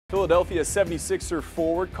Philadelphia 76er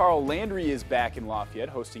forward Carl Landry is back in Lafayette,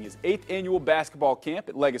 hosting his 8th annual basketball camp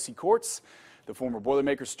at Legacy Courts. The former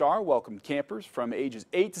Boilermaker star welcomed campers from ages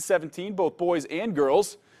 8 to 17, both boys and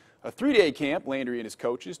girls. A 3-day camp, Landry and his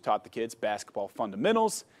coaches taught the kids basketball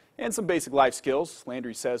fundamentals and some basic life skills.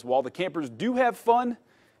 Landry says while the campers do have fun,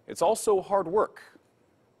 it's also hard work.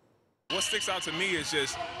 What sticks out to me is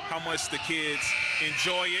just how much the kids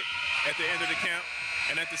enjoy it at the end of the camp,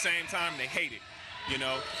 and at the same time they hate it. You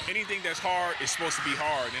know, anything that's hard is supposed to be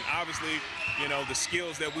hard, and obviously, you know, the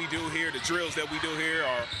skills that we do here, the drills that we do here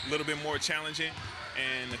are a little bit more challenging,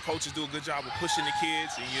 and the coaches do a good job of pushing the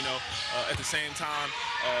kids and, you know, at the same time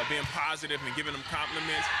being positive and giving them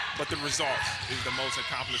compliments, but the results is the most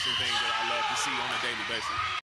accomplishing thing that I love to see on a daily basis.